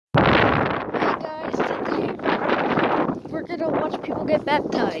there to watch people get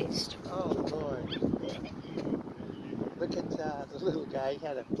baptized. Oh, Lord. Look at the little guy. He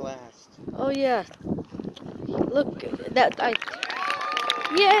had a blast. Oh, yeah. Look, that guy.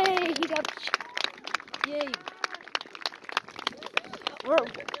 Yay! He got. Yay.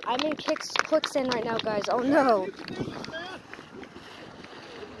 I'm in quicksand right now, guys. Oh, no.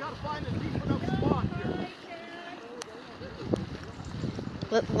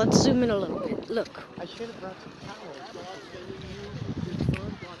 Let's zoom in a little bit. Look. I should have brought some towels.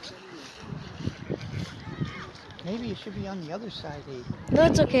 Maybe it should be on the other side, Abe. No,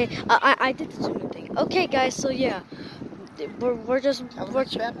 it's okay. I did the zoom in thing. Okay, guys. So yeah, we're baptism.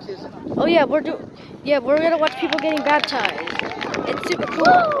 Oh yeah, we're gonna watch people getting baptized. It's super cool.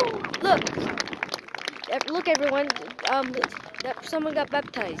 Look, everyone. That someone got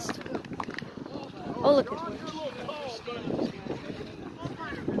baptized. Oh look.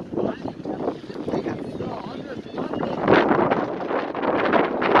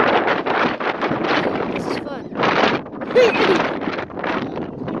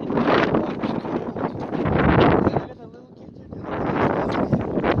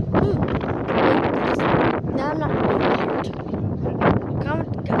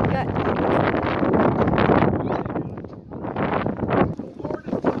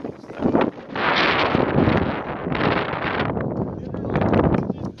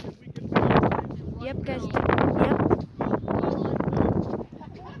 Yep, guys. Yep.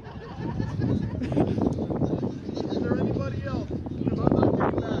 Is there anybody else?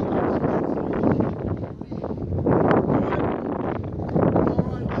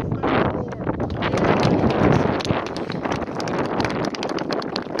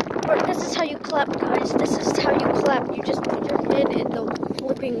 This is how you clap, guys. This is how you clap. You just put your head in the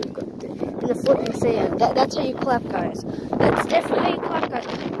flipping sand. That's how you clap, guys. That's definitely how you clap, guys.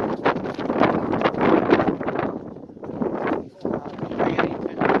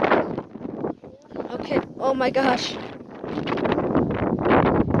 Okay. Oh my gosh. It's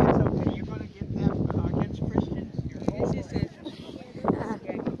okay. You're going to get them against Christians.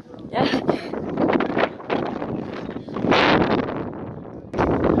 Yeah.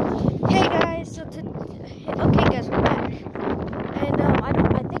 Hey guys, okay guys, we're back, and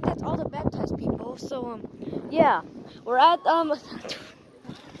I think that's all the baptized people. So yeah, we're at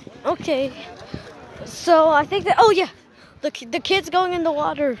okay. So I think that the kids going in the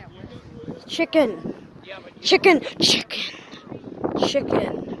water. Chicken nugget.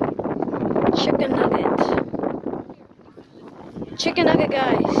 Chicken nugget,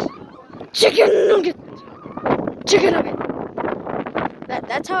 guys. Chicken nugget.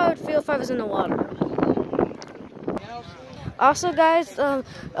 That's how I would feel if I was in the water. Also, guys,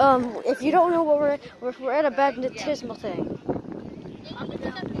 if you don't know where we're at a baptismal thing.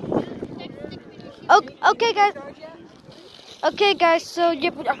 Okay, guys.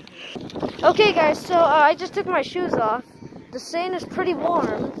 So I just took my shoes off. The sand is pretty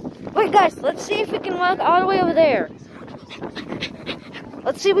warm. Wait, guys, let's see if we can walk all the way over there.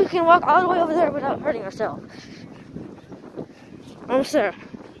 Let's see if we can walk all the way over there without hurting ourselves. Sir.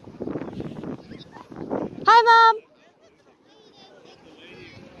 Hi, Mom.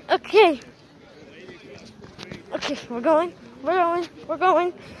 Okay, we're going. We made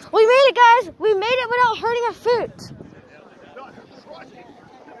it, guys. We made it without hurting our feet.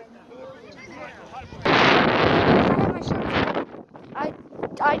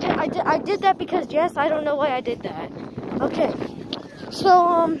 I did that because yes, I don't know why I did that. Okay,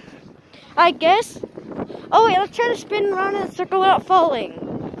 so I guess. Oh wait, let's try to spin around in a circle without falling.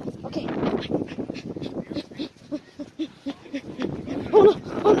 Okay. Oh no!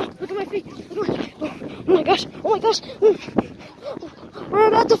 Look at my feet! Oh my gosh! We're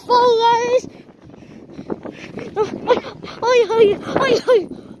about to fall, guys!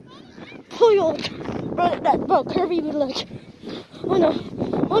 Bro, Kirby would like. Oh no!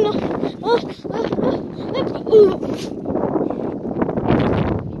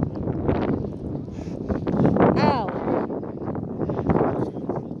 Ow!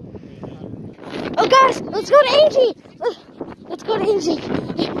 Oh guys, let's go to Angie! Let's go to Angie!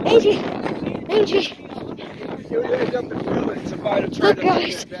 Look,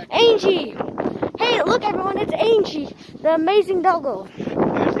 guys, Angie! Hey, look, everyone, it's Angie, the amazing doggo.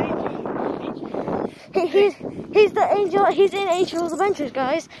 He's the angel. He's in Angel's Adventures,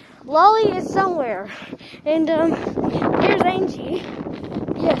 guys. Lolly is somewhere, and here's Angie.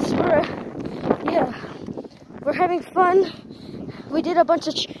 Yes, we're having fun. We did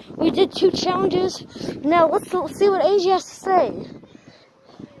we did 2 challenges. Now let's see what Angie has to say.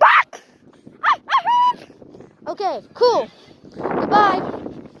 Okay, cool. Goodbye.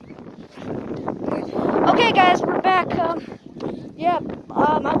 Okay, guys, we're back.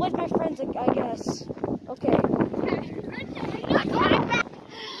 I'm with my friends, I guess. Okay.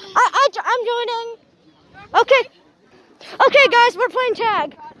 I'm joining. Okay. Okay, guys, we're playing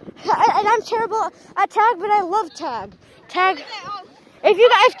tag. And I'm terrible at tag, but I love tag. Tag. If you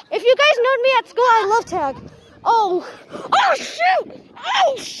guys know me at school, I love tag. Oh shoot!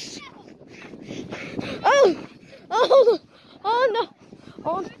 Oh shoot! Oh no!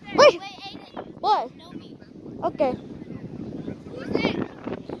 Oh wait! What? Okay.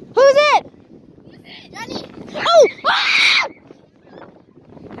 Who's it? Johnny. Oh! Ah!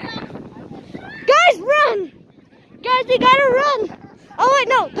 Guys, run! Guys, we gotta run! Oh wait,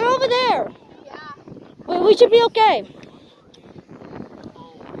 no, they're over there. Yeah. Wait, we should be okay.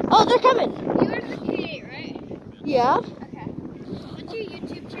 Oh, they're coming. You're the K8, right? Yeah. Okay. What's your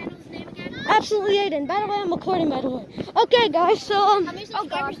YouTube channel's name again? Absolutely Aiden. By the way, I'm recording, by the way. Okay, guys, so, How many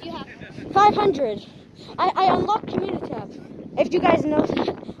subscribers do you have? 500. I unlocked community tab. If you guys know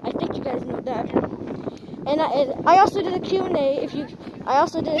that. I think you guys know that. And I also did a Q&A. I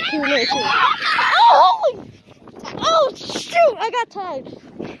also did a Q&A too. Oh shoot! I got tagged.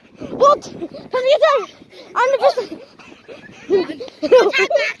 What? Come here, tag. I'm the person.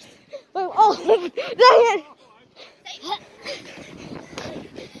 Wait, oh, dang it.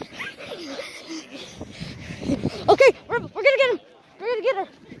 Okay, we're gonna get him. We're gonna get her.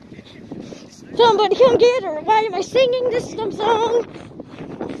 Somebody come get her. Why am I singing this song?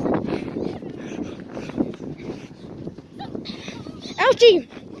 Ouchie!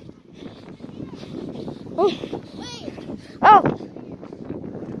 Oh!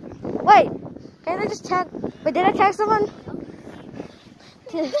 Wait, can I just tag? Wait, did I tag someone?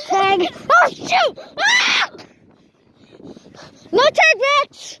 Tag. Oh shoot! Ah! No tag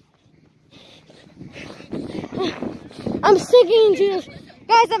backs! I'm sinking into the,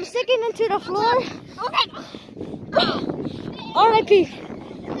 guys, I'm sinking into the floor. R.I.P.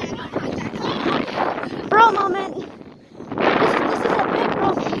 Bro moment. This is a big bro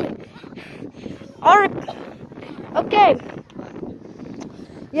moment. R.I.P. Okay.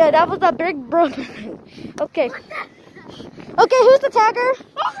 Yeah, that was a big bro moment. Okay. Okay, who's the tagger?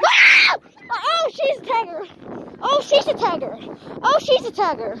 Ah! Oh, she's a tagger. Oh, she's a tagger. Oh, she's a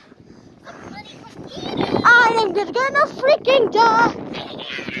tagger. I am gonna freaking die.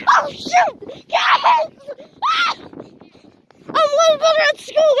 Oh shoot! Guys! Ah! I'm way better at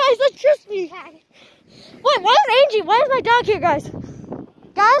school, guys. That's just me. Wait, why is Angie? Why is my dog here, guys?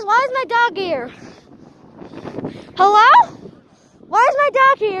 Guys, why is my dog here? Hello? Why is my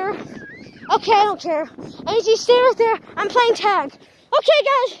dog here? Okay, I don't care. Angie, stay right there. I'm playing tag. Okay,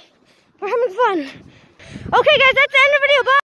 guys. We're having fun. Okay, guys, that's the end of the video. Bye.